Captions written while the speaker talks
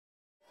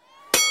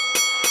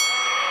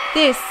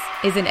This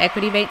is an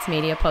Equity Mates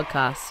Media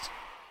podcast.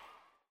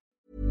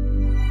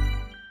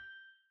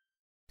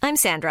 I'm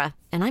Sandra,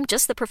 and I'm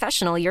just the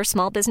professional your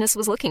small business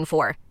was looking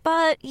for.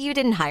 But you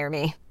didn't hire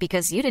me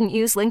because you didn't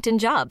use LinkedIn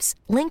Jobs.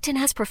 LinkedIn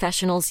has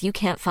professionals you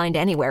can't find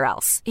anywhere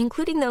else,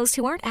 including those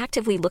who aren't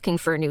actively looking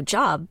for a new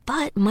job,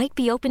 but might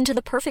be open to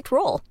the perfect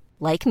role,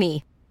 like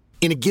me.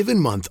 In a given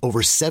month,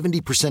 over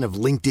 70% of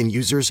LinkedIn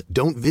users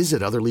don't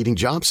visit other leading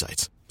job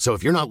sites. So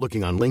if you're not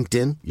looking on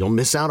LinkedIn, you'll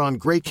miss out on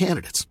great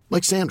candidates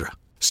like Sandra.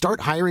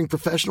 Start hiring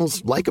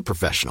professionals like a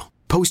professional.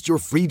 Post your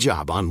free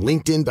job on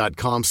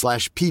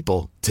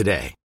linkedin.com/people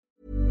today.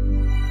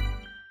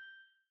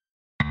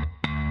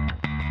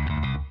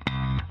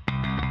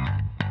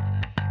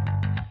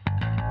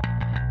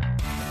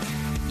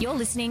 You're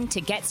listening to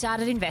Get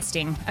Started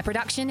Investing, a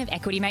production of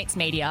Equity Mates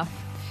Media.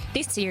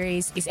 This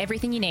series is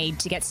everything you need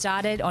to get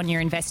started on your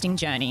investing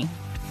journey.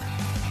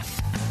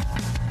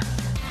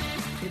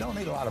 You don't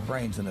need a lot of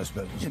brains in this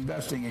business.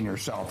 Investing in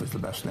yourself is the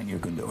best thing you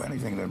can do.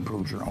 Anything that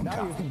improves your own Now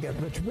time. you can get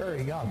rich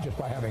very young just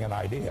by having an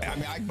idea. I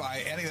mean, I can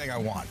buy anything I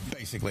want,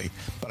 basically,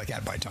 but I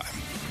can't buy time.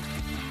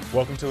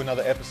 Welcome to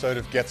another episode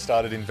of Get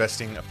Started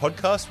Investing, a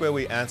podcast where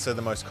we answer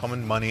the most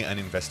common money and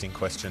investing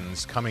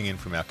questions coming in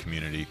from our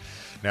community.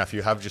 Now, if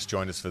you have just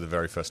joined us for the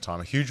very first time,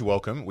 a huge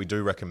welcome. We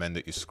do recommend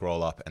that you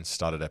scroll up and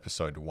start at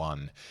episode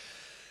 1.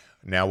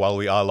 Now, while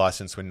we are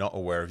licensed, we're not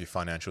aware of your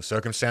financial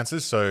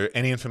circumstances, so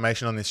any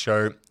information on this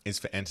show is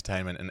for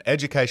entertainment and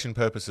education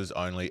purposes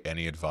only.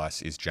 Any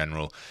advice is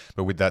general.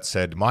 But with that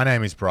said, my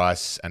name is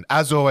Bryce, and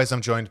as always,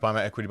 I'm joined by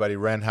my equity buddy,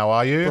 Ren. How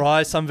are you?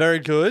 Bryce, I'm very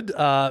good.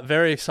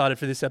 Very excited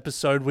for this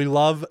episode. We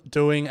love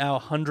doing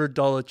our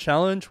 $100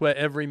 challenge, where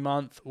every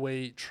month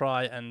we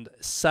try and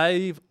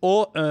save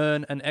or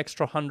earn an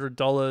extra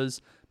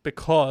 $100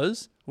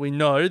 because we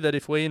know that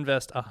if we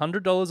invest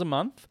 $100 a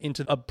month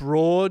into a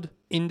broad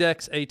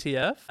index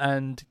ETF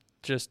and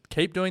just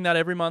keep doing that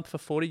every month for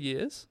 40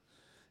 years,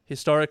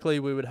 historically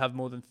we would have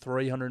more than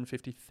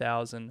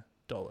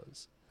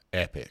 $350,000.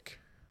 Epic.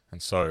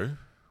 And so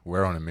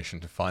we're on a mission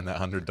to find that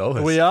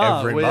 $100 We are,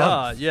 every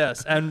month.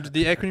 yes. And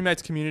the Equity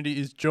Mates community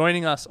is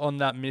joining us on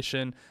that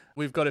mission.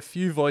 We've got a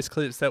few voice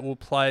clips that we'll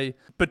play.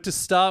 But to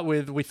start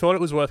with, we thought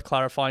it was worth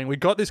clarifying. We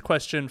got this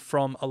question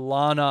from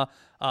Alana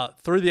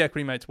through the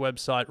Equity Mates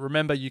website.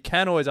 Remember, you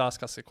can always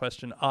ask us a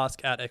question,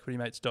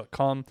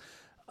 ask@equitymates.com.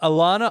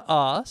 Alana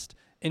asked,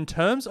 in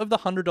terms of the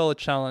 $100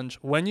 challenge,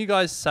 when you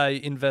guys say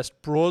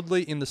invest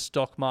broadly in the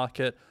stock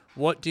market,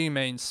 what do you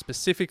mean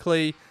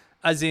specifically?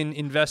 As in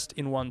invest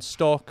in one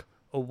stock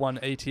or one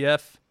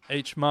ETF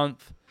each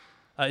month?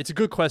 It's a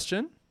good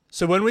question.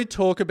 So when we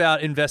talk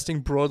about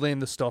investing broadly in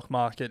the stock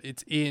market,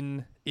 it's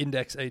in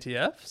index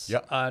ETFs.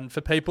 Yep. And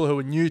for people who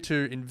are new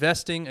to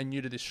investing and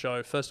new to this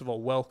show, first of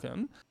all,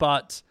 welcome.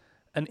 But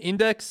an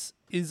index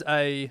is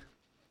a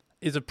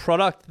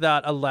product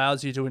that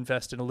allows you to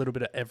invest in a little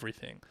bit of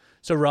everything.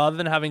 So rather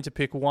than having to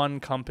pick one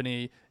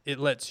company, it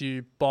lets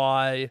you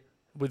buy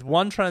with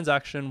one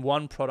transaction,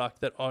 one product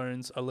that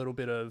owns a little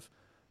bit of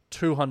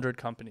 200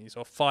 companies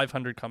or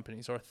 500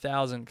 companies or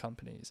 1,000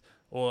 companies.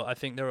 Or I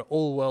think there are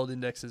all world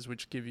indexes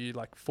which give you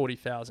like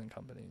 40,000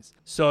 companies.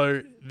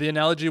 So the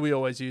analogy we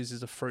always use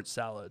is a fruit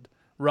salad.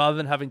 Rather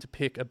than having to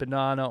pick a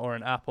banana or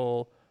an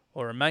apple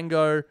or a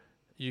mango,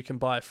 you can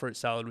buy a fruit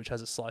salad which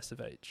has a slice of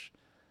each.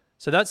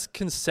 So that's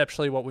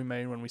conceptually what we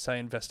mean when we say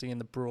investing in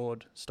the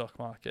broad stock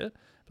market.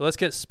 But let's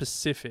get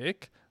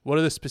specific. What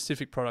are the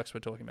specific products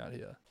we're talking about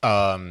here?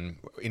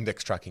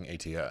 Index tracking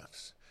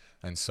ETFs.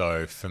 And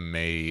so for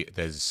me,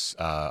 there's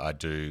I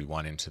do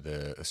one into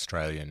the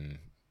Australian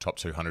top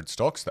 200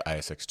 stocks, the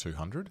ASX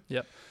 200.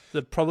 Yep.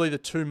 Probably the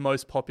two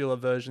most popular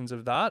versions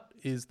of that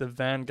is the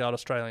Vanguard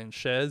Australian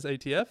Shares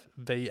ETF,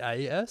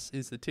 VAS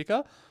is the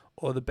ticker,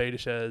 or the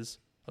BetaShares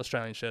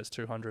Australian Shares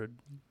 200,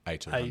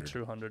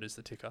 A200 is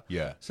the ticker.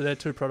 Yeah. So they're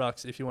two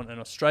products if you want an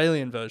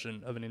Australian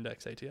version of an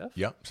index ETF.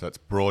 Yeah, so that's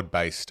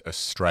broad-based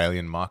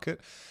Australian market.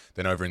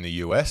 Then over in the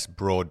US,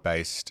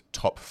 broad-based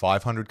top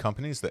 500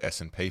 companies, the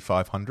S&P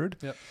 500.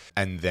 Yep.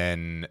 And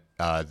then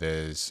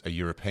there's a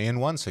European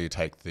one, so you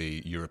take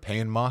the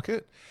European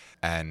market.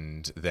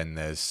 And then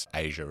there's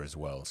Asia as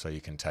well, so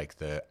you can take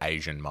the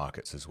Asian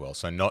markets as well.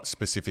 So not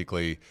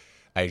specifically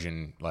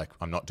Asian, like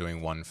I'm not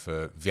doing one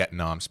for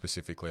Vietnam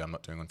specifically, I'm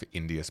not doing one for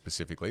India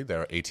specifically. There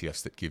are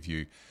ETFs that give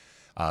you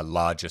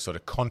larger sort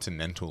of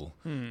continental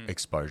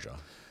exposure.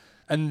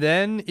 And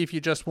then if you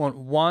just want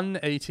one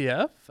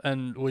ETF,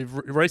 and we've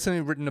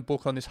recently written a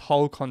book on this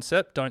whole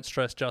concept, Don't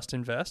Stress, Just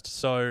Invest.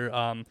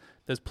 So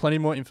there's plenty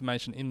more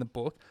information in the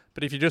book.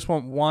 But if you just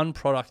want one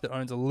product that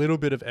owns a little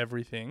bit of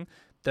everything,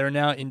 there are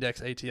now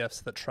index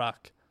ETFs that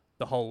track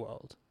the whole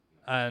world.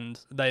 And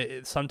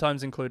they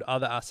sometimes include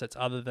other assets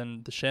other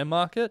than the share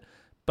market,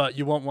 but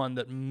you want one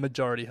that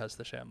majority has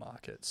the share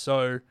market.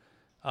 So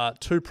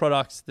two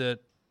products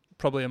that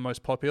probably are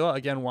most popular.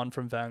 Again, one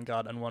from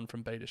Vanguard and one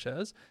from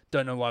BetaShares.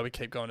 Don't know why we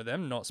keep going to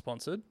them. Not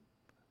sponsored.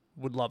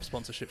 Would love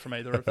sponsorship from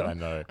either of them. I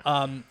know.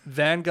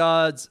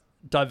 Vanguard's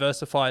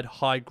Diversified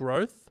High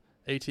Growth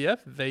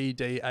ETF,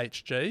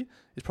 VDHG,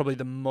 is probably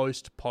the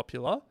most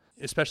popular.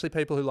 especially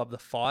people who love the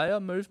FIRE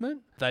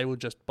movement, they will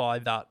just buy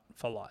that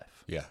for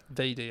life. Yeah.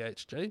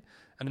 VDHG.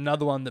 And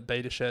another one that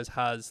BetaShares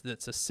has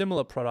that's a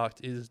similar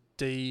product is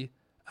DHHF.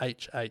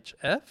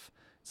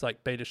 It's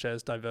like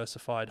BetaShares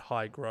Diversified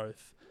High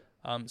Growth.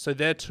 So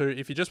there too,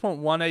 if you just want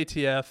one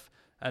ETF,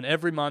 and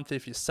every month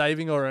if you're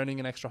saving or earning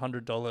an extra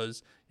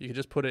 $100, you can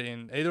just put it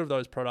in either of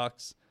those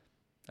products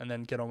and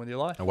then get on with your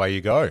life. Away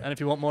you go. And if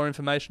you want more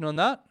information on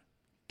that,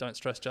 don't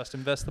stress, just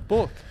invest the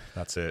book.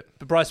 That's it.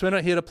 But Bryce, we're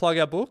not here to plug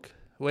our book.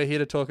 We're here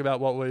to talk about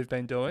what we've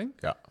been doing.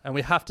 Yeah. And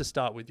we have to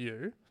start with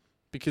you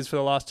because for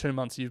the last 2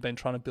 months, you've been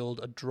trying to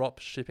build a drop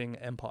shipping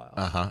empire.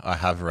 I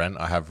have, Ren.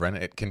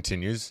 It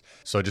continues.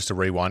 So just to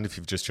rewind, if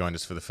you've just joined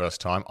us for the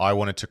first time, I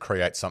wanted to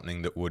create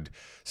something that would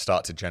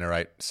start to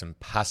generate some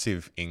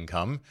passive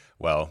income.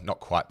 Well, not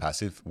quite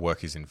passive.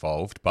 Work is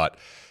involved, but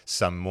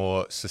some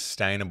more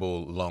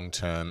sustainable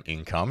long-term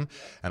income.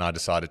 And I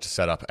decided to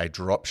set up a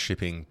drop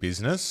shipping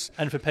business.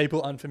 And for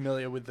people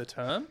unfamiliar with the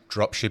term,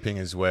 drop shipping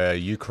is where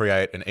you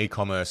create an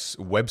e-commerce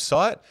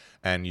website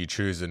and you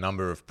choose a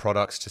number of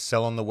products to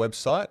sell on the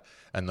website,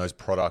 and those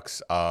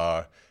products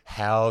are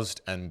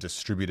housed and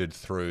distributed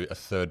through a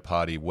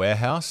third-party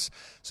warehouse.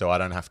 So I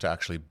don't have to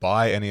actually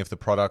buy any of the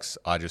products.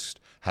 I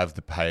just have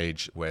the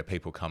page where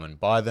people come and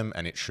buy them,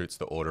 and it shoots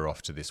the order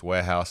off to this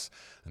warehouse,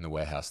 and the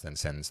warehouse then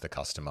sends the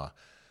customer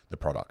the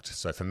product.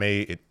 So for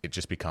me, it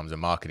just becomes a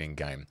marketing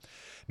game.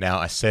 Now,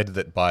 I said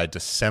that by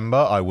December,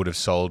 I would have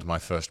sold my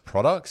first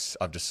products.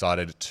 I've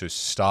decided to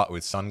start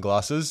with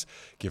sunglasses,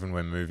 given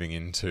we're moving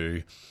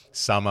into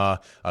summer.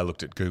 I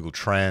looked at Google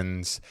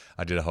Trends.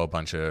 I did a whole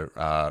bunch of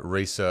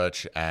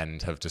research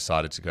and have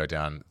decided to go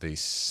down the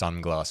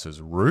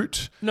sunglasses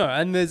route. No,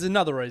 and there's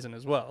another reason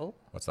as well.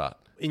 What's that?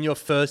 In your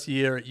first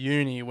year at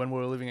uni, when we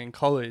were living in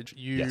college,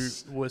 you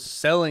were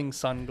selling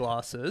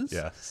sunglasses.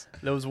 Yes.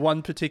 There was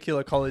one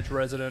particular college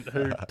resident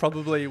who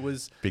probably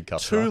was Big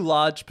customer. too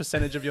large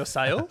percentage of your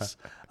sales,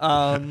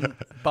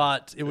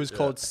 but it was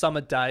called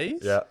Summer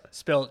Days,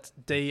 spelt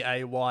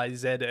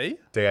D-A-Y-Z-E.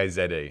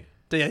 D-A-Z-E.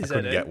 D-A-Z-E. I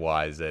couldn't get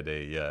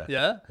Y-Z-E, yeah.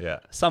 Yeah? Yeah.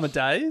 Summer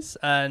Days,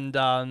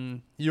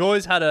 and you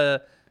always had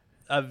a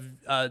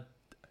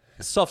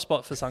soft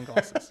spot for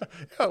sunglasses.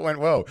 Yeah, it went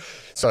well.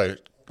 So,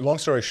 long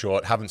story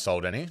short, haven't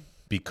sold any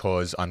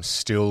because I'm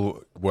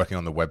still working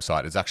on the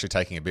website. It's actually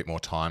taking a bit more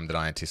time than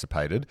I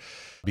anticipated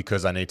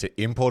because I need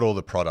to import all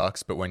the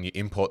products. But when you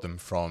import them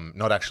from,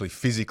 not actually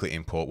physically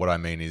import, what I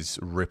mean is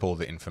rip all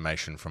the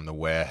information from the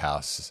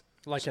warehouse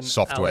like an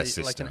software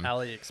system. Like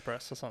an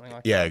AliExpress or something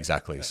like that. Yeah,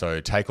 exactly. Yeah.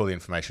 So take all the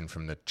information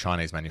from the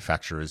Chinese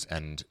manufacturers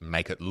and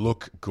make it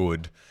look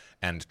good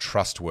and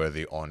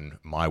trustworthy on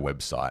my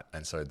website.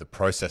 And so the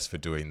process for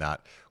doing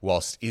that,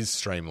 whilst is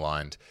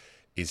streamlined,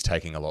 is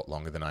taking a lot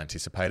longer than I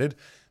anticipated.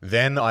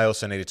 Then I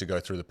also needed to go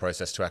through the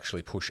process to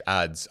actually push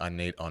ads. I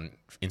need on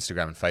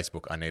Instagram and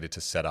Facebook, I needed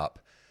to set up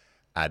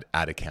ad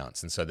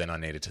accounts. And so then I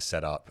needed to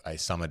set up a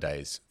Summer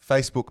Days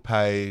Facebook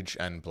page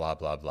and blah,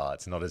 blah, blah.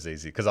 It's not as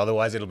easy because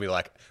otherwise it'll be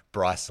like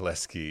Bryce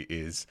Lesky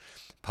is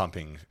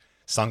pumping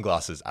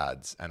sunglasses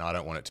ads, and I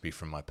don't want it to be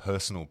from my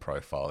personal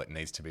profile. It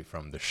needs to be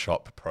from the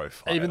shop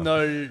profile. Even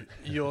though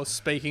you're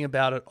speaking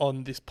about it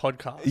on this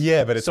podcast.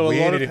 Yeah, but it's so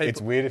weird.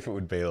 It's weird if it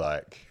would be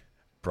like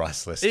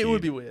Bryce Lesky. It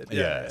would be weird.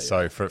 Yeah.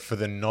 So for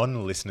the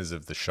non-listeners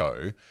of the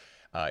show,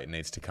 it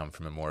needs to come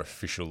from a more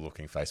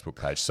official-looking Facebook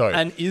page. So,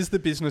 and is the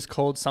business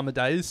called Summer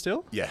Days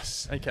still?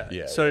 Yes. Okay.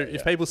 Yeah, so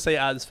if people see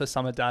ads for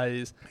Summer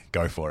Days,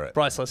 go for it.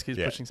 Bryce Lesky is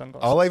pushing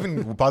sunglasses. I'll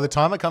even by the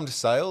time I come to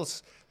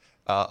sales,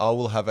 I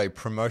will have a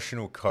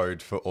promotional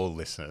code for all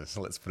listeners.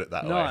 Let's put it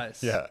that way.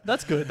 Nice. Yeah.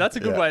 That's good. That's a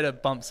good way to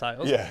bump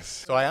sales.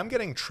 Yes. So I am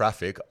getting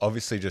traffic,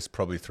 obviously just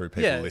probably through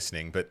people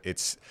listening, but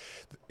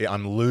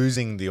I'm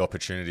losing the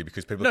opportunity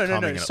because people are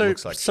coming and it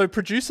looks like... So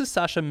producer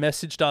Sasha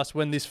messaged us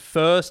when this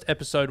first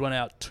episode went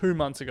out 2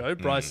 months ago.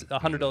 Bryce,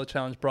 $100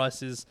 challenge.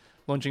 Bryce is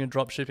launching a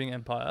drop shipping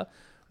empire.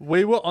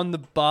 We were on the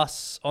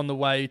bus on the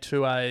way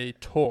to a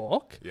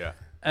talk. Yeah.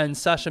 And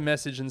Sasha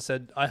messaged and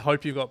said, I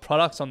hope you've got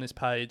products on this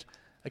page.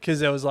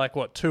 Because there was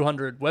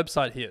 200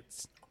 website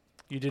hits.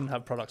 You didn't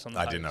have products on the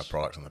page. I didn't have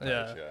products on the page,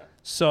 yeah.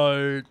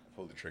 So...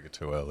 pulled the trigger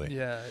too early.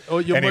 Yeah.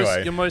 Or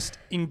your most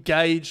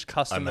engaged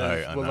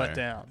customers were let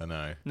down. I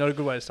know. Not a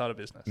good way to start a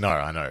business. No,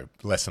 I know.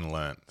 Lesson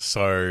learned.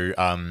 So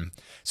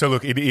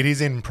look, it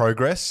is in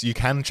progress. You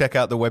can check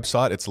out the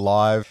website. It's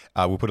live.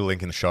 We'll put a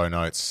link in the show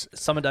notes.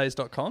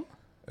 Summerdays.com?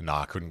 No,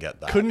 I couldn't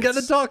get that. Couldn't get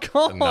the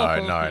 .com?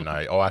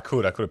 No. Oh, I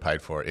could have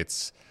paid for it.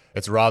 It's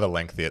rather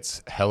lengthy.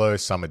 It's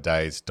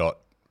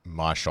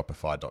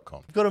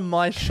hellosummerdays.myshopify.com. You've got a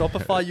My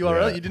Shopify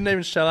URL? Yeah. You didn't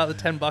even shell out the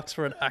 $10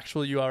 for an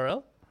actual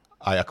URL?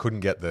 I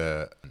couldn't get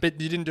the...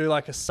 But you didn't do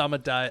like a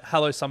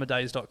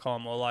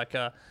hellosummerdays.com or like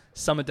a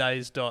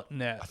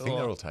summerdays.net? I think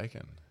they're all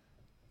taken.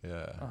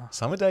 Yeah.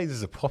 Summer Days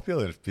is a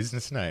popular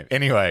business name.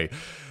 Anyway,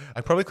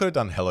 I probably could have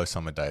done Hello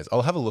Summer Days.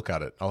 I'll have a look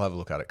at it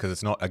because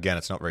it's not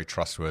very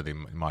trustworthy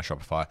in my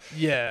Shopify.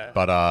 Yeah.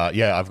 But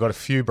I've got a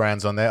few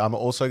brands on there. I'm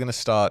also going to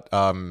start,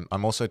 I'm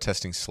also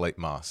testing sleep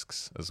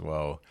masks as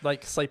well.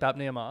 Like sleep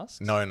apnea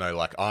masks? No,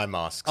 like eye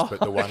masks, but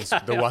the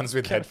ones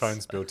with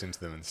headphones built into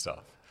them and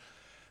stuff.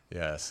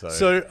 Yeah.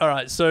 So, all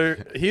right. So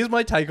here's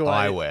my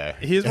takeaway. Eyewear.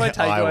 Here's my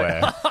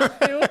takeaway.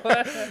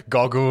 Eyewear.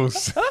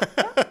 Goggles.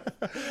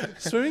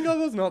 Swimming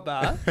goggles, not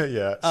bad.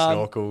 Yeah.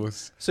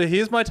 Snorkels. So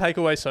here's my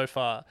takeaway so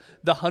far.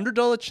 The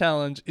 $100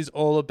 challenge is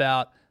all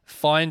about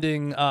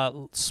finding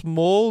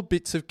small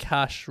bits of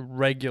cash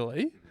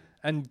regularly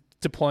and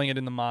deploying it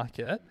in the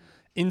market.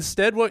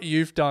 Instead, what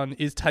you've done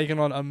is taken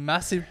on a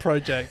massive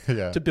project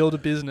to build a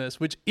business,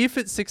 which, if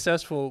it's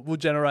successful, will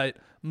generate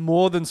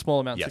more than small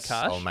amounts of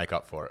cash. I'll make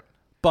up for it.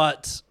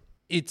 But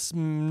it's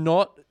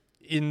not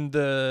in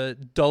the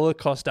dollar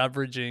cost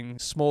averaging,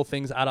 small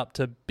things add up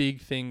to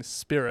big things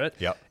spirit.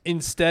 Yep.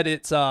 Instead,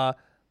 it's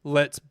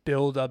let's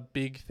build a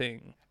big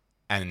thing.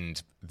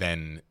 And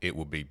then it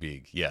will be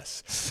big,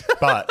 yes.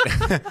 But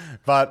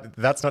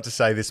that's not to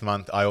say this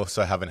month I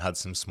also haven't had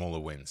some smaller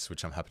wins,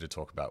 which I'm happy to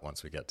talk about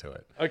once we get to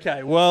it.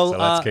 Okay, well, so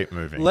let's keep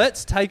moving.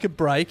 Let's take a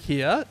break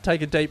here,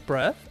 take a deep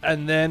breath,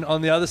 and then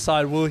on the other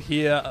side we'll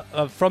hear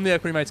from the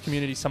Equity Mates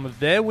community some of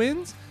their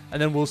wins,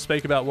 and then we'll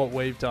speak about what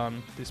we've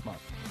done this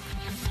month.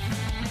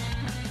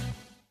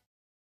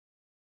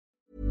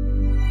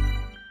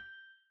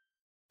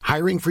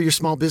 Hiring for your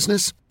small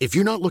business? If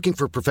you're not looking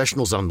for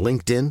professionals on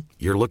LinkedIn,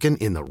 you're looking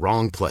in the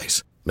wrong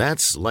place.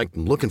 That's like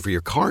looking for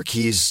your car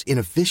keys in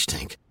a fish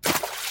tank.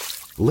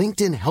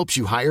 LinkedIn helps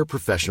you hire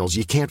professionals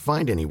you can't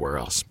find anywhere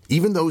else,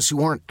 even those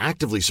who aren't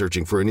actively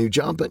searching for a new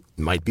job but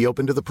might be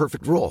open to the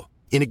perfect role.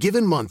 In a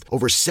given month,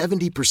 over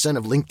 70%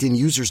 of LinkedIn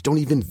users don't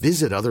even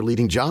visit other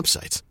leading job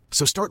sites.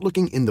 So start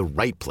looking in the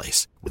right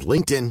place. With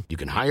LinkedIn, you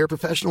can hire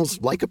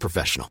professionals like a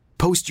professional.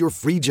 Post your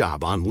free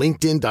job on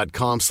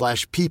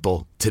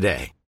linkedin.com/people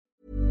today.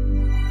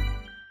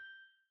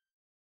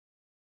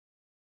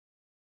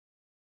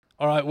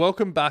 All right,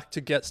 welcome back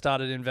to Get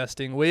Started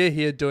Investing. We're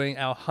here doing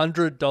our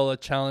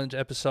 $100 challenge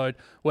episode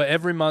where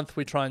every month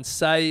we try and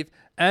save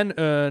and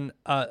earn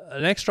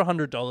an extra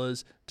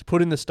 $100 to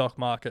put in the stock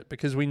market,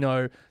 because we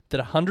know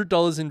that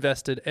 $100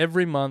 invested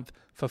every month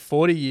for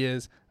 40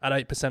 years at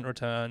 8%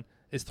 return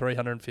is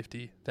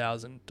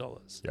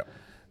 $350,000. Yep.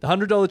 The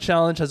 $100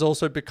 challenge has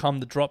also become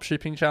the drop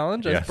shipping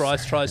challenge as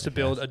Bryce tries to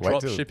build a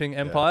drop shipping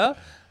empire.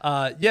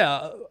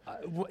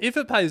 If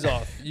it pays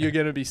off, you're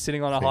going to be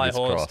sitting on a high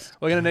horse. Crossed.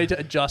 We're going to need to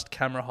adjust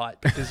camera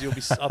height because you'll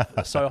be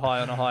up so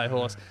high on a high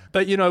horse.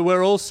 But,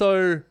 we're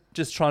also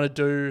just trying to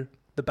do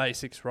the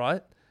basics,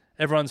 right?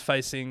 Everyone's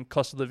facing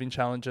cost of living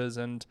challenges,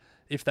 and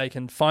if they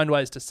can find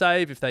ways to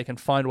save, if they can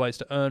find ways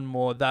to earn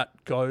more,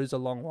 that goes a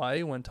long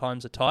way when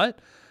times are tight.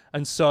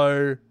 And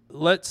so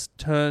let's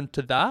turn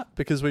to that,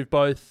 because we've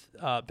both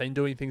been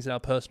doing things in our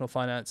personal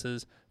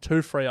finances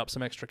to free up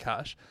some extra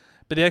cash.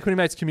 But the Equity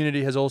Mates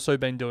community has also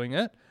been doing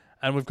it,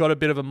 and we've got a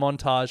bit of a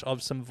montage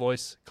of some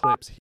voice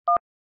clips.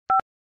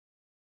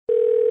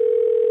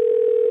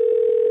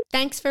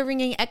 Thanks for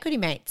ringing Equity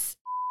Mates.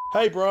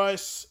 Hey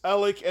Bryce,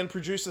 Alec and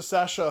producer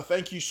Sasha,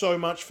 thank you so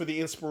much for the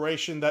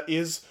inspiration that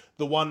is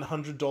the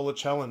 $100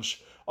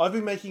 challenge. I've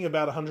been making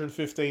about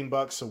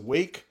 $115 a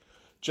week,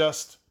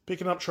 just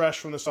picking up trash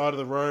from the side of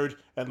the road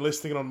and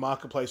listing it on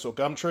Marketplace or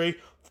Gumtree.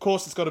 Of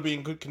course, it's got to be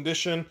in good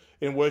condition,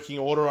 in working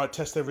order. I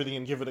test everything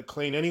and give it a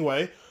clean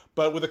anyway.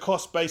 But with a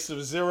cost base of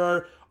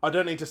 $0, I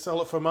don't need to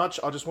sell it for much.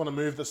 I just want to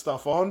move the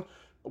stuff on.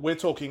 We're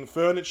talking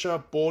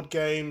furniture, board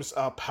games,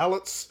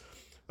 pallets,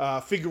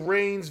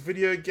 figurines,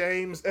 video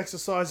games,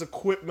 exercise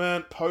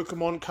equipment,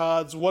 Pokemon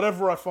cards,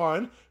 whatever I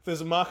find. If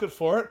there's a market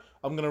for it,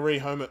 I'm going to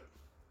rehome it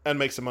and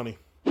make some money.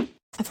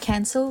 I've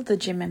cancelled the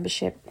gym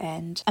membership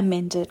and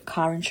amended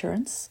car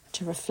insurance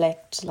to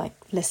reflect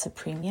lesser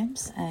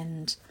premiums,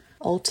 and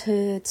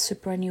altered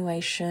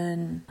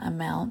superannuation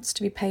amounts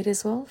to be paid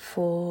as well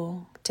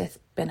for death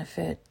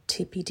benefit,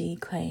 TPD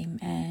claim,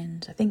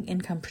 and I think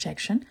income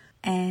protection.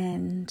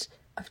 And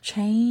I've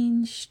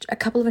changed a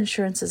couple of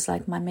insurances,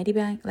 like my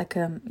Medibank,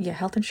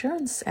 health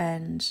insurance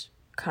and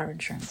car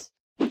insurance.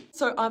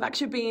 So I've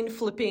actually been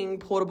flipping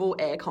portable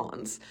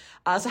aircons.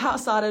 So how it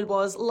started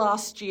was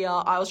last year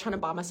I was trying to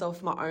buy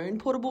myself my own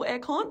portable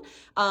aircon.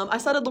 I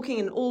started looking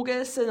in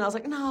August and I was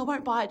like, no, I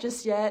won't buy it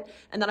just yet.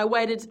 And then I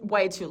waited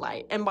way too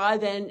late. And by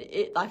then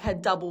it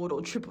had doubled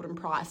or tripled in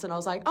price. And I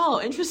was like,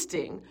 oh,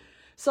 interesting.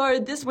 So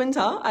this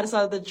winter I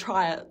decided to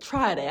try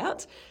it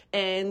out.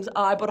 And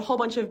I bought a whole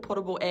bunch of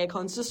portable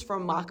aircons just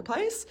from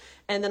Marketplace.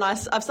 And then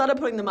I've started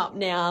putting them up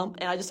now,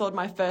 and I just sold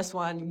my first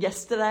one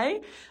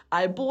yesterday.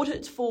 I bought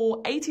it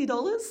for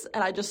 $80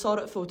 and I just sold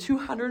it for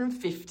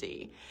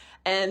 $250.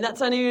 And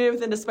that's only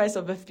within the space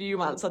of a few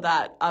months of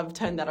that. I've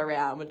turned that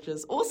around, which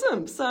is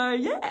awesome. So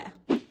yeah.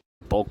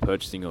 Bulk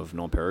purchasing of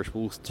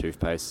non-perishables,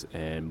 toothpaste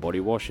and body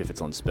wash if it's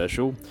on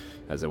special,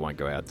 as it won't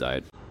go out of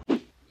date.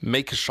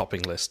 Make a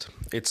shopping list.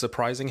 It's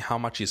surprising how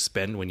much you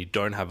spend when you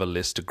don't have a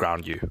list to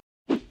ground you.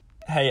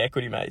 Hey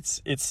Equity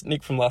Mates, it's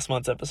Nick from last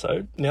month's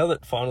episode. Now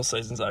that final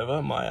season's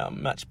over, my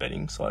match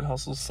betting side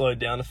hustle's slowed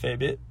down a fair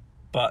bit,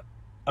 but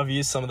I've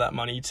used some of that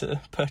money to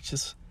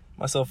purchase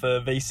myself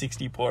a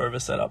V60 pour over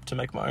setup to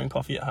make my own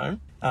coffee at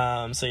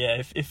home. So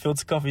yeah, if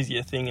filter coffee's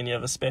your thing and you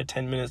have a spare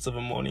 10 minutes of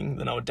a morning,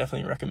 then I would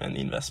definitely recommend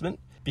the investment,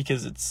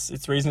 because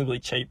it's reasonably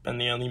cheap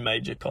and the only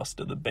major cost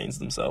are the beans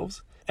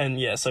themselves. And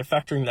yeah, so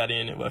factoring that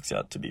in, it works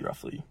out to be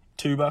roughly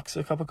 $2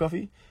 a cup of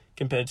coffee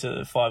compared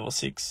to 5 or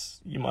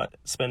 6 you might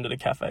spend at a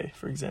cafe,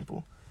 for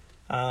example.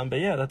 But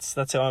yeah,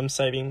 that's how I'm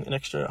saving an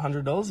extra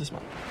 $100 this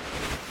month.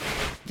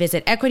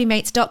 Visit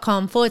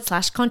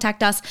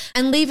equitymates.com/contact us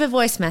and leave a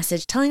voice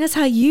message telling us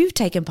how you've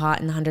taken part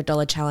in the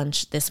 $100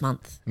 challenge this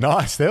month.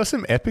 Nice. There were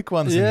some epic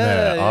ones in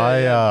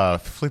there.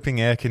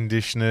 Flipping air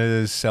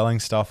conditioners, selling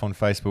stuff on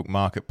Facebook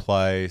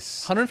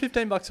Marketplace.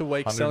 $115 a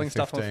week selling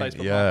stuff on Facebook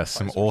Marketplace. Yeah,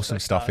 some awesome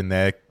stuff in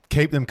there.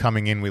 Keep them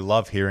coming in. We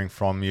love hearing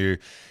from you.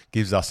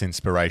 Gives us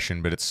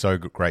inspiration, but it's so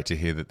great to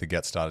hear that the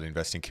Get Started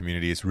Investing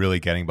community is really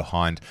getting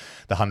behind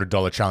the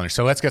 $100 challenge.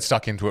 So let's get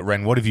stuck into it.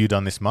 Ren, what have you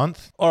done this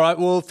month? All right,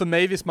 well, for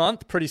me this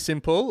month, pretty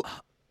simple.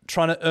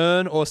 Trying to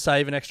earn or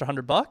save an extra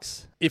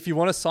 $100. If you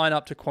want to sign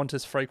up to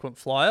Qantas Frequent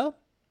Flyer,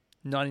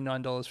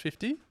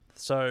 $99.50.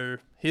 So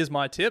here's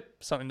my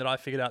tip, something that I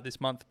figured out this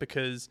month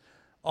because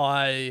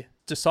I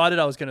decided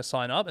I was going to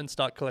sign up and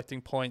start collecting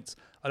points.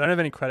 I don't have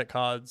any credit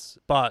cards,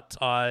 but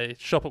I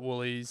shop at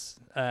Woolies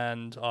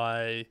and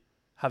I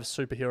have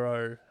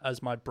Superhero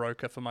as my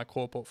broker for my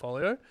core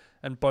portfolio,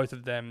 and both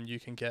of them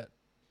you can get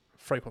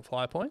frequent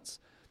flyer points.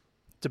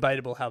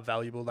 Debatable how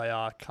valuable they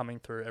are coming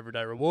through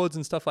everyday rewards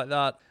and stuff like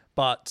that,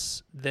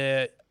 but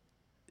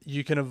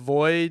you can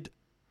avoid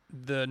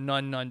the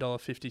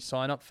 $99.50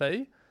 sign-up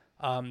fee.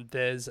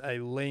 There's a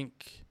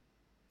link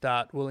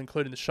that we'll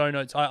include in the show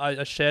notes.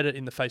 I shared it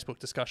in the Facebook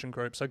discussion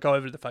group, so go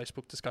over to the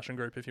Facebook discussion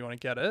group if you want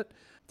to get it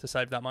to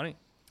save that money.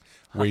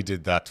 We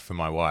did that for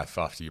my wife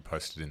after you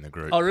posted in the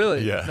group. Oh,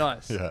 really? Yeah.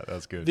 Nice. Yeah,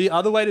 that's good. The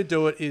other way to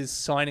do it is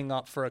signing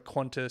up for a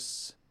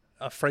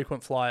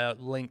frequent flyer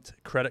linked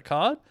credit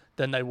card.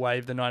 Then they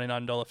waive the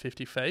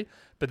 $99.50 fee,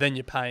 but then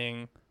you're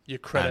paying your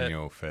credit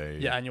annual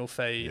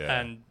fee.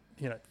 And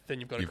then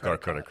you've got a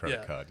credit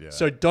card. Yeah.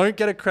 So don't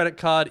get a credit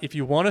card. If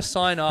you want to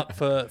sign up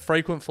for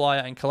frequent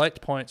flyer and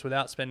collect points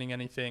without spending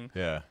anything,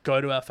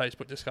 go to our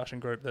Facebook discussion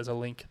group. There's a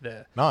link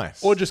there.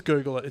 Nice. Or just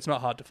Google it. It's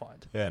not hard to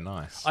find. Yeah,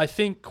 nice. I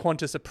think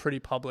Qantas are pretty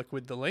public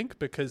with the link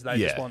because they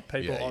just want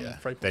people on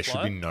frequent There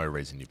flyer. should be no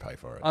reason you pay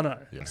for it. I know.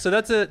 Yeah. So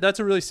that's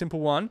a really simple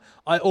one.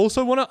 I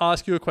also want to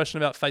ask you a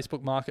question about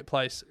Facebook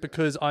Marketplace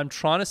because I'm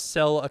trying to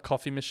sell a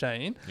coffee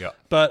machine. Yeah.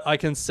 But I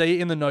can see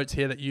in the notes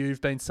here that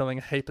you've been selling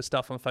a heap of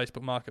stuff on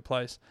Facebook Marketplace.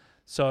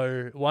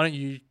 So why don't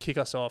you kick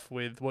us off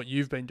with what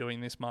you've been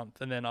doing this month,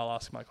 and then I'll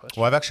ask my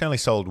question. Well, I've actually only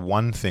sold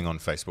one thing on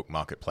Facebook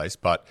Marketplace,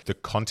 but the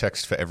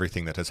context for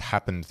everything that has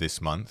happened this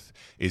month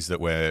is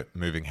that we're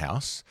moving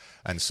house.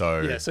 And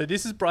so... Yeah, so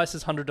this is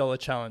Bryce's $100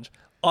 challenge.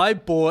 I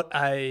bought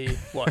a,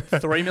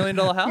 $3 million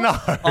house? No.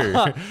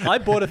 I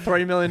bought a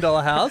 $3 million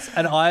house,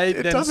 and I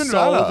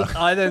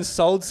then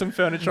sold some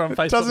furniture on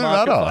Facebook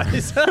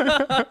Marketplace.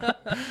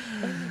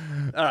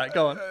 All right,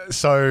 go on.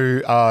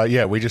 So,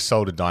 we just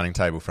sold a dining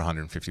table for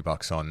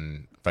 $150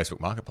 on Facebook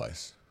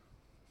Marketplace.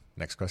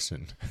 Next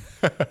question.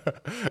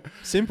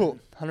 Simple.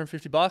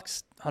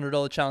 $150,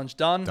 $100 challenge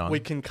done. We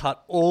can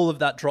cut all of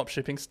that drop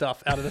shipping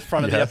stuff out of the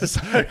front of the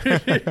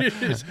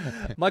episode.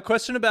 My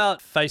question about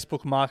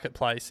Facebook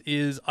Marketplace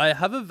is I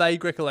have a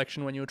vague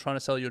recollection when you were trying to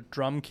sell your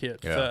drum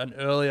kit for an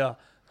earlier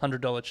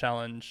 $100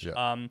 challenge.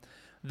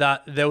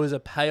 That there was a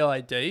pay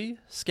ID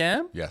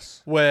scam.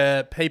 Yes.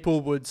 Where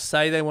people would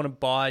say they want to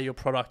buy your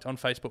product on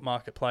Facebook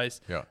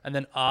Marketplace and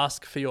then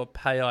ask for your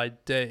pay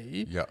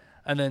ID. Yeah.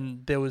 And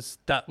then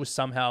that was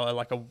somehow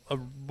a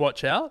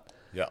watch out.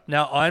 Yeah.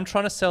 Now I'm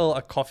trying to sell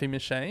a coffee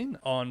machine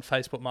on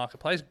Facebook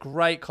Marketplace.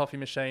 Great coffee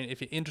machine.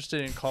 If you're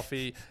interested in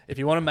coffee, if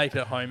you want to make it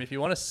at home, if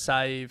you want to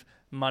save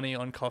money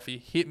on coffee,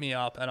 hit me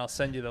up and I'll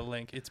send you the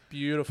link. It's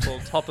beautiful,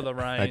 top of the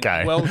range,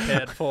 well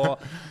cared for.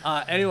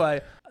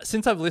 Anyway,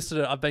 since I've listed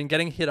it, I've been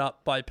getting hit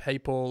up by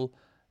people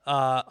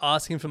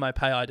asking for my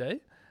pay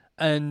ID.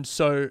 And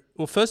so,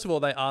 first of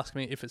all, they ask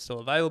me if it's still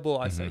available.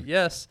 I say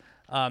yes.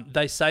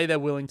 They say they're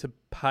willing to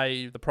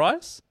pay the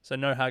price, so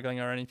no haggling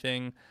or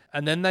anything.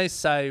 And then they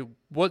say,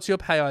 what's your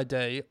pay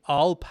ID?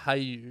 I'll pay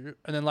you.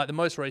 And then the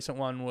most recent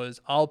one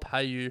was, I'll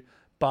pay you,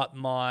 but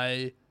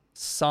my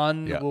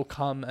son will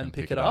come and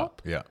pick it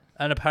up. Yeah.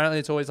 And apparently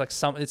it's always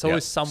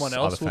someone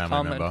else will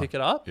come and pick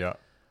it up. Yeah.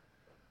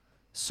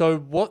 So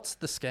what's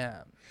the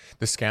scam?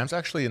 The scam's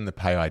actually in the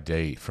pay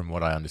ID from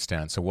what I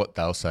understand. So what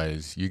they'll say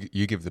is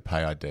you give the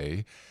pay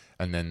ID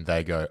and then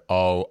they go,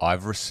 oh,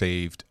 I've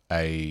received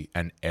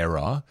an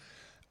error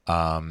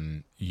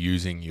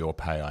using your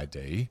pay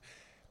ID.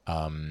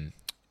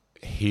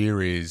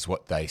 Here is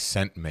what they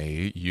sent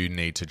me. You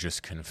need to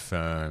just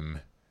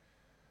confirm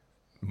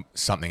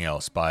something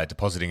else by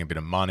depositing a bit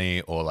of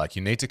money, or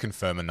you need to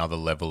confirm another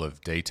level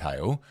of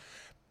detail.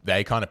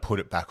 They kind of put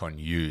it back on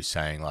you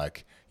saying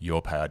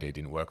your pay ID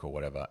didn't work or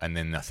whatever. And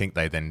then I think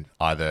they then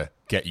either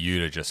get you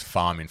to just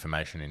farm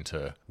information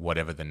into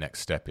whatever the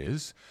next step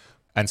is.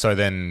 And so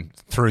then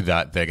through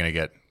that, they're going to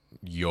get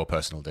your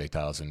personal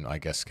details and I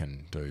guess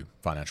can do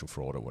financial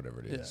fraud or whatever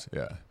it is.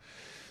 Yeah.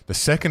 The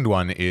second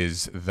one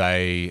is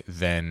they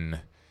then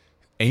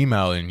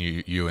email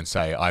you and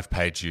say, I've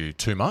paid you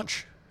too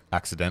much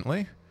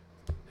accidentally,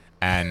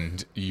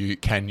 and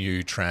can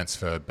you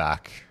transfer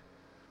back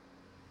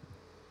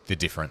the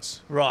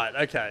difference. Right.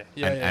 Okay.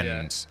 Yeah.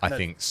 And I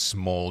think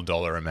small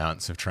dollar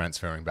amounts of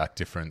transferring back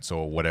difference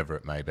or whatever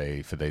it may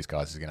be for these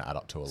guys is going to add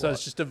up to a lot. So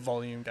it's just a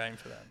volume game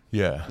for them.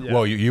 Yeah.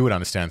 Well, you would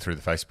understand through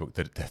the Facebook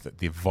that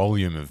the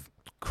volume of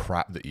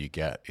crap that you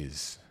get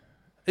is...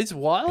 It's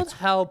wild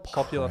how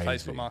popular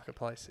crazy. Facebook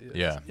Marketplace is.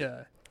 Yeah.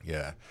 Yeah.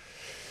 Yeah.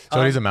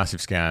 So it is a massive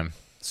scam.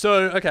 So,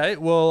 okay,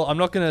 well, I'm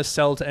not going to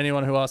sell to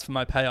anyone who asks for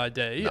my pay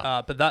ID,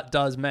 but that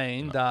does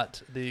mean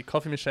that the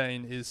coffee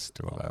machine is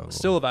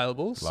still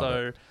available.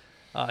 So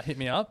hit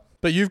me up.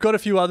 But you've got a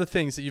few other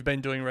things that you've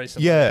been doing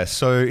recently. Yeah,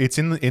 so it's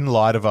in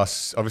light of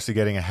us obviously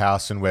getting a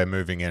house and we're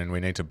moving in and we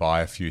need to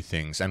buy a few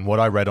things. And what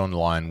I read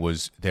online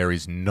was there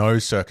is no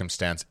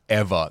circumstance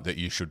ever that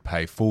you should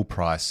pay full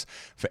price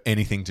for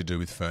anything to do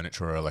with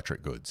furniture or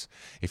electric goods.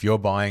 If you're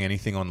buying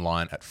anything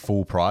online at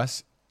full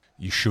price,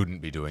 you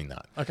shouldn't be doing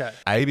that. Okay.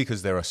 A,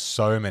 because there are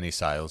so many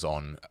sales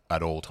on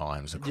at all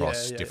times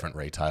across different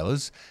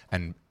retailers.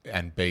 And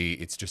B,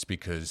 it's just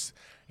because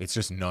it's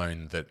just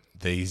known that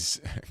these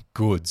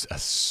goods are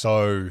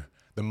so...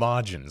 The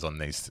margins on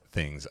these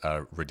things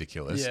are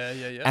ridiculous.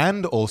 Yeah.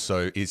 And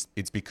also, it's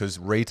because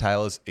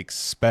retailers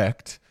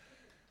expect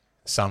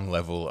some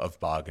level of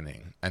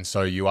bargaining. And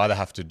so you either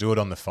have to do it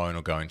on the phone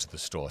or go into the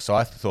store. So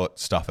I thought,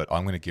 stuff it,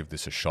 I'm going to give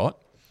this a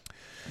shot.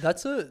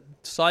 That's a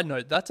side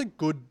note. That's a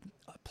good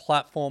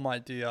platform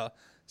idea.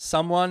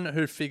 Someone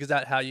who figures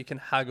out how you can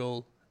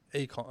haggle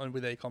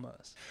with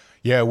e-commerce.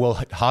 Yeah,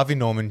 well, Harvey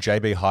Norman,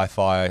 JB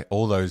Hi-Fi,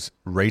 all those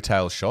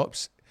retail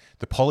shops,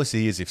 the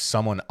policy is if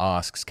someone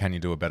asks, can you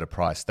do a better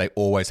price, they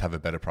always have a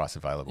better price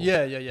available.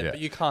 Yeah. But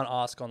you can't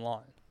ask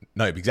online.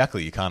 No,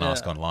 exactly. You can't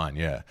ask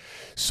online,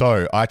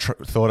 So I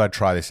thought I'd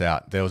try this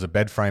out. There was a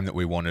bed frame that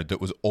we wanted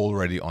that was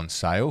already on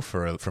sale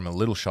from a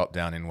little shop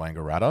down in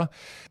Wangaratta.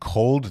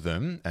 Called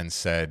them and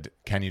said,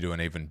 can you do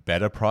an even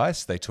better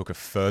price? They took a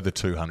further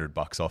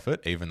 $200 off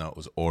it, even though it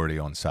was already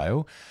on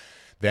sale.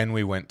 Then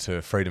we went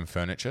to Freedom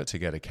Furniture to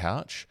get a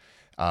couch.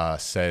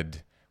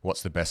 Said,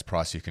 what's the best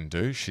price you can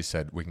do? She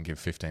said, we can give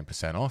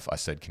 15% off. I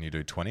said, can you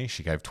do 20?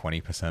 She gave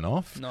 20%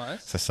 off.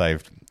 Nice. So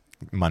saved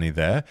money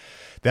there.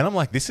 Then I'm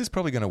like, this is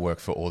probably going to work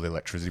for all the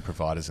electricity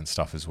providers and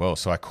stuff as well.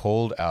 So I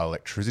called our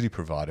electricity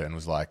provider and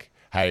was like,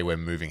 hey, we're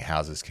moving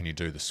houses. Can you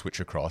do the switch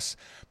across?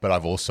 But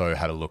I've also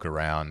had a look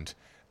around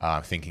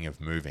thinking of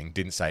moving.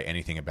 Didn't say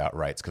anything about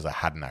rates because I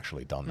hadn't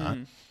actually done that.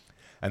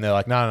 And they're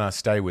like, no,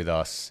 stay with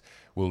us.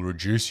 We'll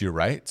reduce your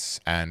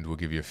rates and we'll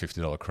give you a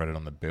 $50 credit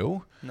on the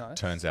bill. Nice.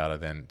 Turns out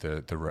then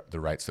the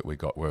rates that we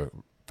got were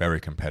very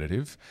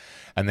competitive.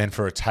 And then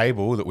for a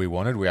table that we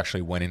wanted, we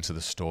actually went into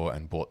the store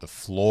and bought the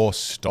floor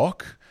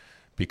stock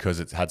because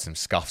it had some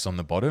scuffs on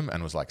the bottom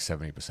and was like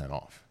 70%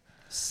 off.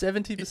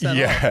 70%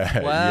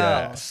 off? Wow.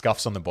 Yeah,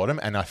 scuffs on the bottom.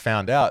 And I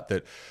found out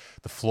that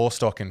the floor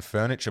stock in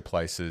furniture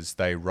places,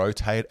 they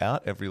rotate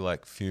out every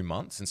like few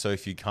months. And so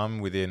if you come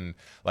within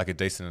like a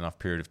decent enough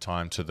period of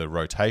time to the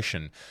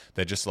rotation,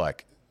 they're just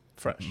like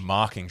fresh,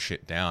 marking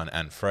shit down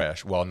and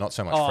fresh. Well, not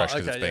so much fresh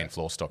because it's been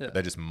floor stock, but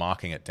they're just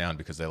marking it down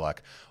because they're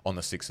like, on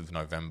the 6th of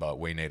November,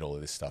 we need all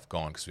of this stuff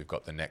gone because we've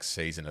got the next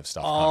season of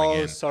stuff coming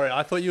in. Oh, sorry.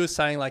 I thought you were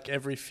saying like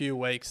every few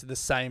weeks the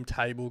same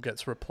table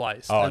gets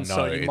replaced. Oh, and no,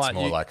 so it's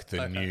more like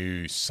the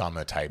new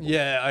summer table.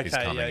 Yeah, is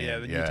coming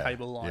in. The new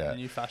table line, the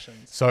new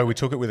fashions. So we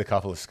took it with a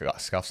couple of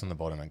scuffs on the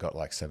bottom and got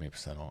like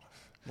 70% off.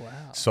 Wow.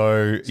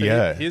 So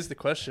yeah. Here's the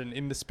question.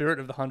 In the spirit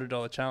of the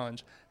 $100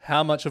 challenge,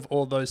 how much of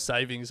all those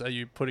savings are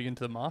you putting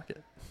into the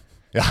market?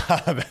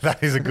 That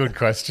is a good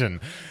question.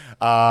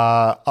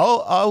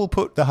 I'll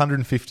put the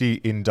 150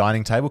 in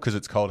dining table because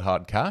it's cold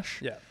hard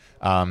cash. Yeah.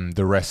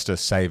 The rest are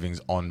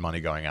savings on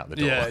money going out the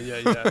door.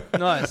 Yeah.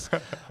 Nice.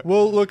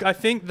 Well, look, I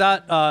think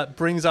that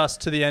brings us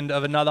to the end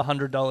of another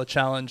 $100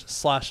 challenge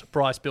 /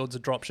 Bryce builds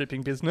a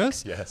dropshipping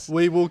business. Yes.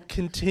 We will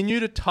continue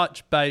to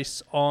touch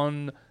base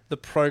on the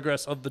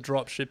progress of the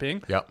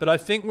dropshipping. Yep. But I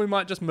think we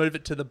might just move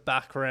it to the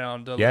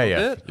background a little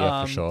bit.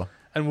 Yeah, for sure.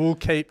 And we'll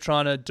keep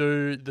trying to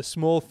do the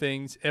small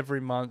things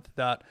every month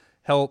that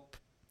help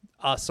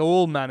us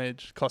all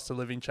manage cost of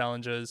living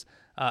challenges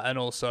and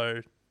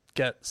also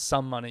get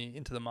some money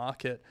into the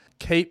market.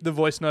 Keep the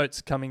voice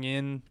notes coming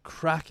in.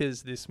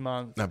 Crackers this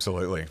month.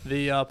 Absolutely.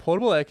 The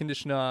portable air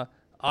conditioner,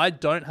 I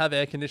don't have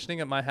air conditioning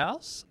at my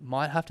house.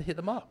 Might have to hit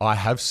them up. I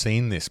have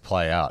seen this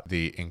play out,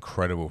 the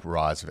incredible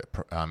rise of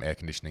air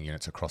conditioning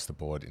units across the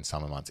board in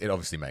summer months. It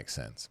obviously makes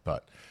sense,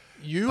 but...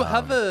 You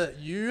have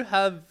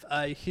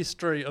a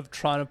history of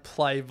trying to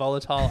play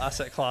volatile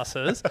asset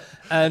classes,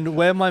 and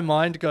where my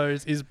mind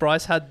goes is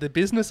Bryce had the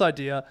business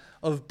idea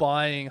of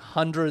buying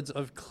hundreds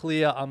of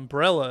clear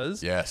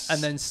umbrellas,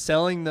 and then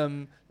selling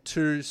them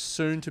to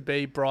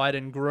soon-to-be bride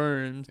and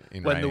groom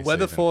when the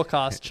weather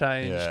forecast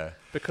changed,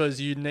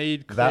 because you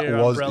need clear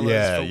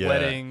umbrellas for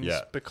weddings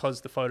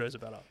because the photos are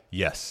better.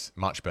 Yes,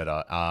 much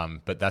better.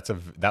 But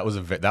that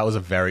was a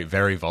very,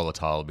 very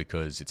volatile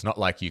because it's not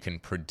like you can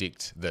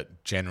predict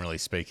that, generally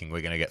speaking,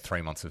 we're going to get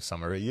 3 months of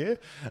summer a year.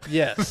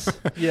 Yes,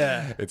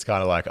 yeah. It's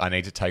kind of like I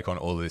need to take on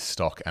all this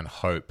stock and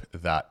hope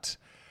that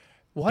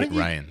Why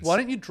rains. Why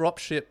don't you drop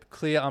ship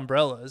clear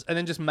umbrellas and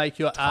then just make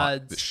your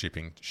ads? The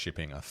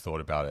shipping. I've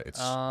thought about it. It's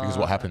because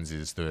what happens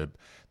is the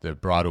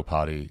bridal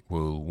party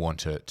will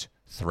want it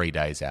 3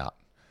 days out.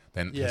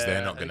 Then because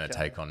they're not going to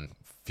take on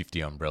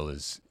 50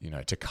 umbrellas,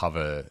 to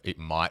cover it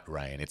might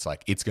rain. It's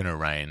like it's going to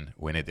rain.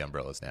 We need the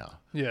umbrellas now.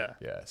 Yeah.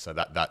 So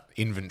that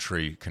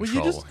inventory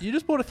control. Well, you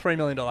just bought a $3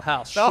 million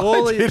house.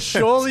 No,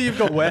 Surely you've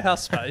got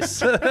warehouse space.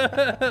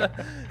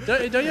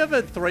 don't you have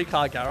a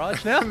 3-car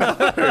garage now?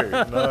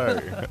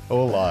 No.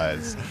 All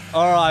lies.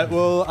 All right.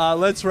 Well,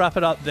 let's wrap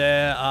it up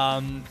there.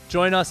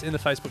 Join us in the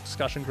Facebook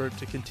discussion group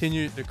to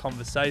continue the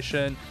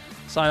conversation.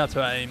 Sign up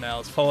to our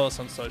emails, follow us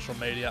on social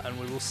media, and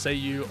we will see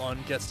you on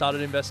Get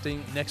Started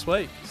Investing next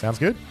week. Sounds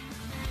good.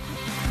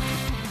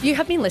 You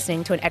have been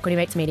listening to an Equity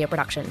Mates Media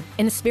production.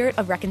 In the spirit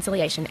of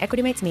reconciliation,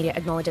 Equity Mates Media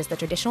acknowledges the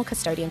traditional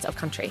custodians of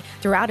country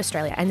throughout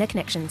Australia and their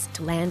connections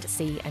to land,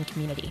 sea and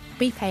community.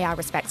 We pay our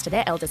respects to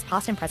their elders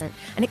past and present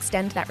and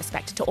extend that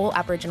respect to all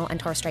Aboriginal and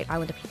Torres Strait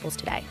Islander peoples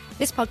today.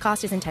 This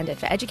podcast is intended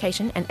for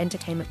education and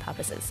entertainment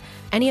purposes.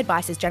 Any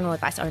advice is general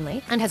advice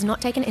only and has not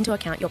taken into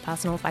account your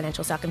personal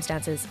financial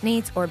circumstances,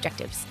 needs or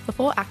objectives.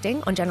 Before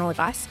acting on general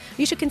advice,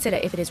 you should consider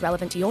if it is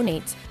relevant to your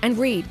needs and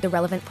read the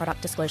relevant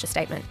product disclosure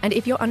statement. And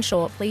if you're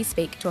unsure, please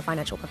speak to a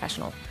financial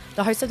professional.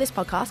 The hosts of this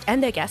podcast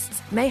and their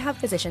guests may have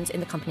positions in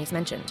the companies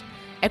mentioned.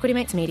 Equity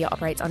Mates Media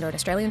operates under an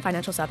Australian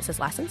Financial Services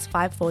Licence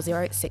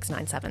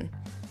 540697.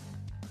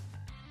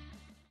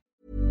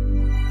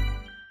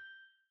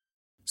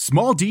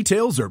 Small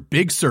details are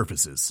big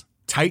surfaces.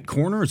 Tight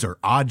corners are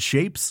odd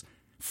shapes.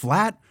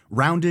 Flat,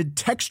 rounded,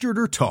 textured,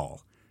 or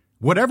tall.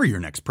 Whatever your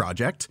next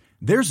project,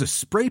 there's a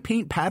spray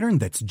paint pattern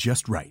that's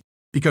just right.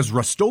 Because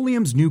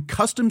Rust-Oleum's new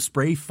Custom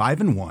Spray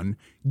 5-in-1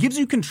 gives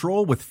you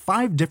control with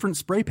 5 different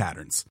spray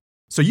patterns.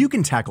 So you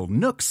can tackle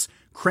nooks,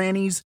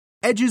 crannies,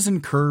 edges,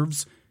 and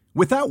curves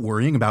without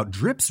worrying about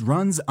drips,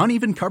 runs,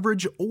 uneven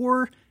coverage,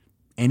 or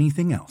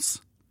anything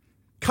else.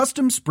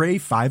 Custom Spray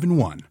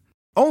 5-in-1.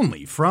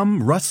 Only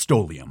from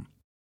Rust-Oleum.